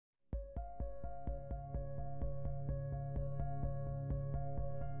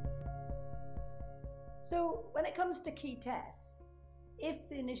So when it comes to key tests, if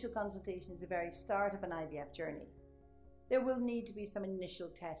the initial consultation is the very start of an IVF journey, there will need to be some initial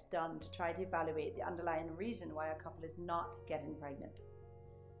tests done to try to evaluate the underlying reason why a couple is not getting pregnant.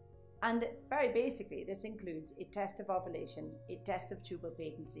 And very basically, this includes a test of ovulation, a test of tubal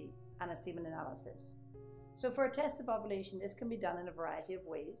patency, and a semen analysis. So for a test of ovulation, this can be done in a variety of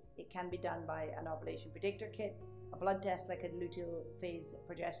ways. It can be done by an ovulation predictor kit, a blood test like a luteal phase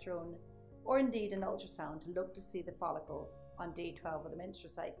progesterone, or indeed an ultrasound to look to see the follicle on day 12 of the menstrual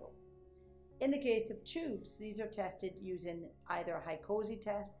cycle. In the case of tubes, these are tested using either a Hycosi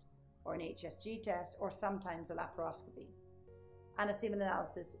test or an HSG test, or sometimes a laparoscopy. And a semen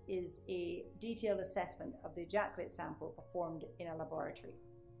analysis is a detailed assessment of the ejaculate sample performed in a laboratory.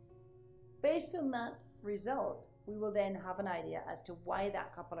 Based on that result, we will then have an idea as to why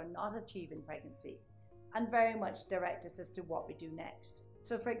that couple are not achieving pregnancy, and very much direct us as to what we do next.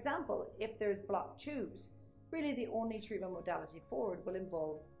 So for example, if there's blocked tubes, really the only treatment modality forward will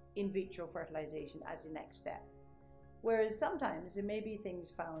involve in vitro fertilization as the next step. Whereas sometimes there may be things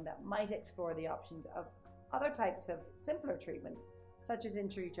found that might explore the options of other types of simpler treatment, such as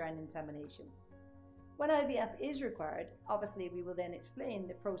intrauterine insemination. When IVF is required, obviously we will then explain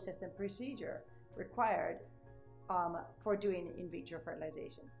the process and procedure required for doing in vitro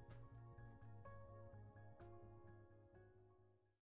fertilization.